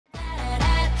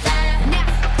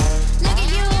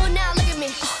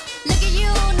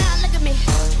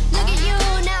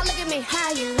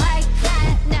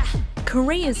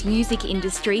Korea's music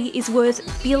industry is worth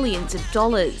billions of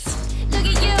dollars. Look at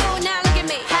you, now look at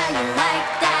me. How you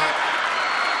like that?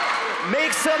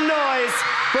 Make some noise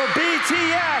for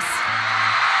BTS!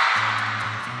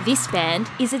 This band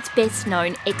is its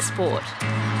best-known export.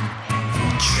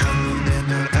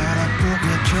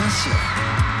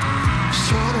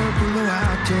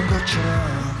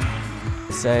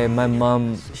 So my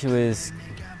mum, she was,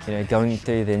 going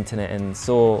through the internet and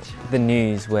saw the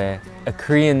news where a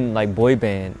Korean boy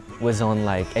band was on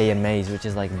AMAs, which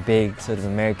is big sort of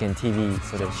American TV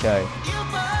sort of show.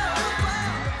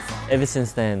 Ever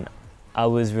since then, I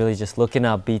was really just looking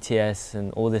up BTS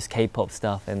and all this K-pop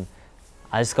stuff, and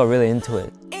I just got really into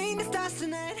it.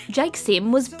 Jake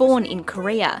Sim was born in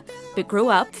Korea, but grew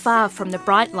up far from the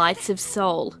bright lights of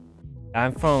Seoul.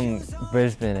 I'm from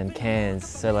Brisbane and Cairns,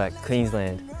 so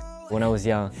Queensland. When I was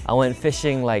young, I went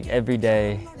fishing every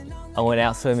day. I went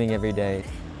out swimming every day.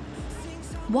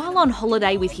 While on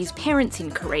holiday with his parents in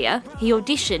Korea, he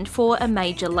auditioned for a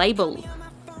major label.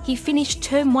 He finished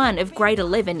term 1 of grade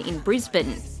 11 in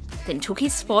Brisbane, then took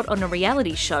his spot on a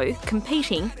reality show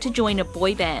competing to join a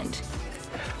boy band.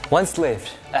 Once lived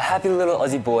a happy little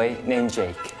Aussie boy named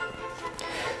Jake.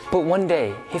 But one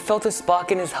day, he felt a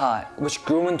spark in his heart which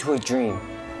grew into a dream.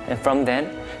 And from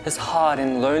then, his hard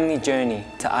and lonely journey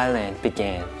to Ireland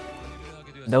began.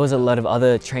 There was a lot of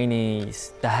other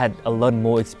trainees that had a lot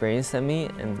more experience than me,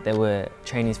 and they were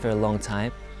trainees for a long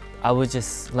time. I was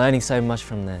just learning so much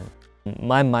from them.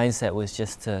 My mindset was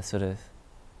just to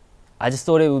I just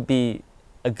thought it would be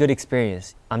a good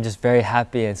experience. I'm just very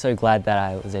happy and so glad that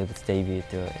I was able to debut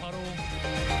through it.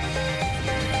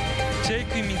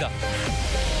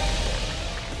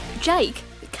 Jake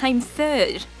came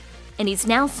third and is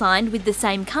now signed with the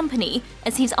same company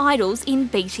as his idols in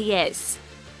BTS.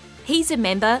 He's a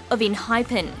member of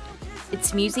ENHYPEN.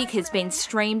 Its music has been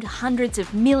streamed hundreds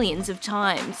of millions of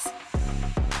times.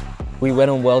 We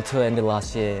went on world tour end of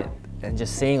last year, and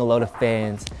just seeing a lot of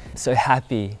fans so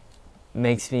happy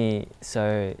makes me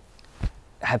so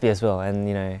happy as well.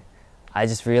 And I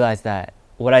just realized that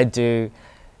what I do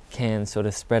can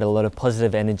spread a lot of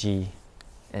positive energy,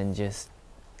 and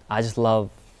I just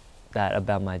love that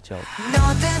about my job.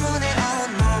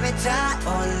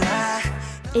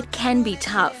 It can be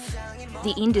tough.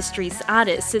 The industry's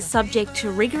artists are subject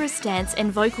to rigorous dance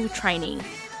and vocal training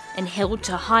and held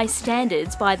to high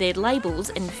standards by their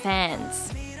labels and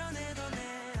fans.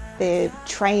 They're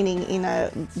training in a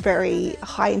very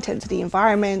high intensity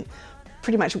environment,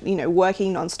 pretty much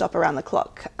working non-stop around the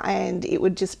clock, and it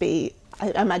would just be,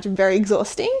 I imagine, very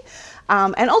exhausting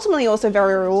and ultimately also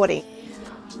very rewarding.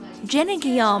 Jenna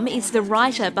Guillaume is the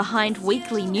writer behind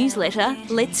weekly newsletter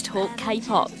Let's Talk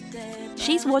K-Pop.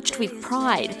 She's watched with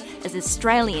pride as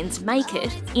Australians make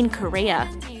it in Korea.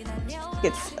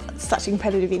 It's such a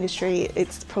competitive industry.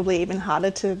 It's probably even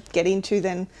harder to get into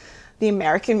than the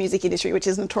American music industry, which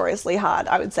is notoriously hard,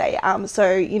 I would say.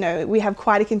 So we have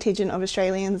quite a contingent of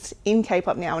Australians in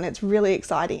K-pop now, and it's really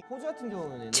exciting.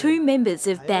 2 members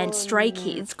of band Stray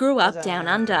Kids grew up down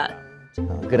under.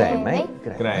 G'day mate.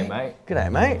 G'day mate. G'day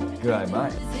mate. G'day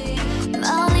mate.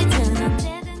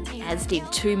 As did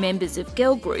 2 members of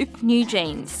girl group New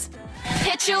Jeans.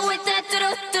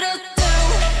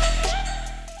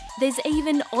 There's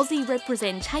even Aussie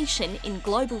representation in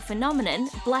global phenomenon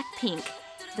Blackpink,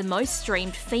 the most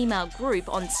streamed female group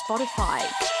on Spotify.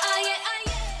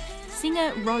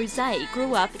 Singer Rosé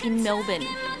grew up in Melbourne.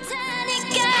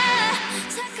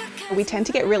 We tend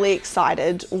to get really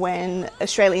excited when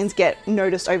Australians get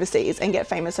noticed overseas and get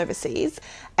famous overseas,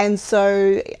 and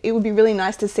so it would be really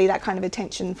nice to see that kind of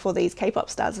attention for these K-pop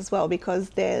stars as well, because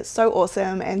they're so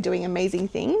awesome and doing amazing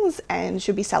things and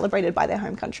should be celebrated by their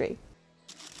home country.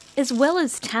 As well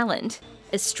as talent,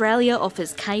 Australia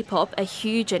offers K-pop a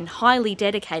huge and highly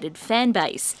dedicated fan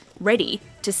base, ready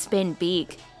to spend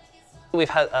big. We've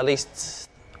had at least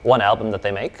 1 album that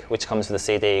they make, which comes with a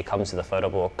CD, comes with a photo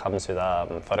book, comes with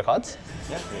photo cards.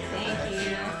 Thank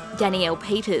you. Danielle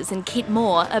Peters and Kit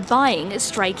Moore are buying a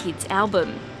Stray Kids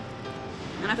album.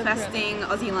 Manifesting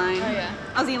Aussie line. Oh yeah.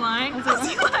 Aussie line.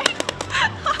 Aussie line.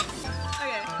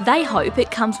 Okay. They hope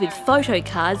it comes with photo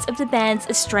cards of the band's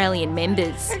Australian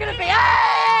members. We're gonna be.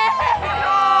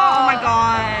 Oh my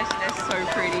gosh, they're so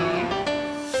pretty.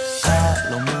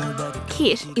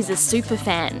 Kit is a super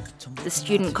fan. The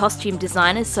student costume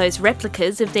designer sews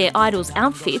replicas of their idols'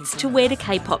 outfits to wear to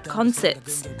K-pop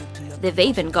concerts. They've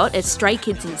even got a Stray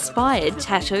Kids-inspired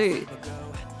tattoo.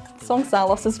 The song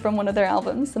Starloss is from one of their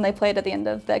albums, and they play it at the end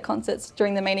of their concerts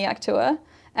during the Maniac tour.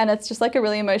 And it's just a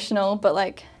really emotional but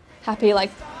happy,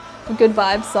 good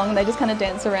vibes song. They just kind of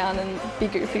dance around and be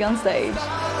goofy on stage.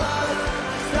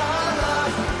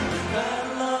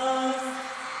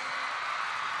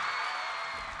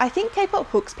 I think K-pop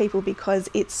hooks people because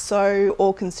it's so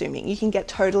all-consuming. You can get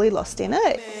totally lost in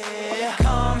it.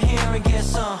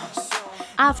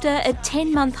 After a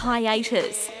 10-month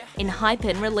hiatus,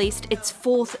 ENHYPEN released its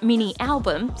 4th mini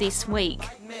album this week.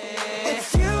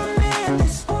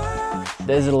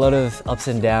 There's a lot of ups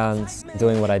and downs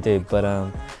doing what I do,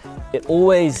 but it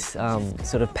always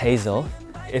sort of pays off.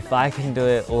 If I can do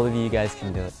it, all of you guys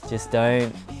can do it. Just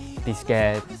don't be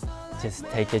scared. Just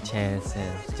take your chance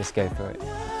and just go for it.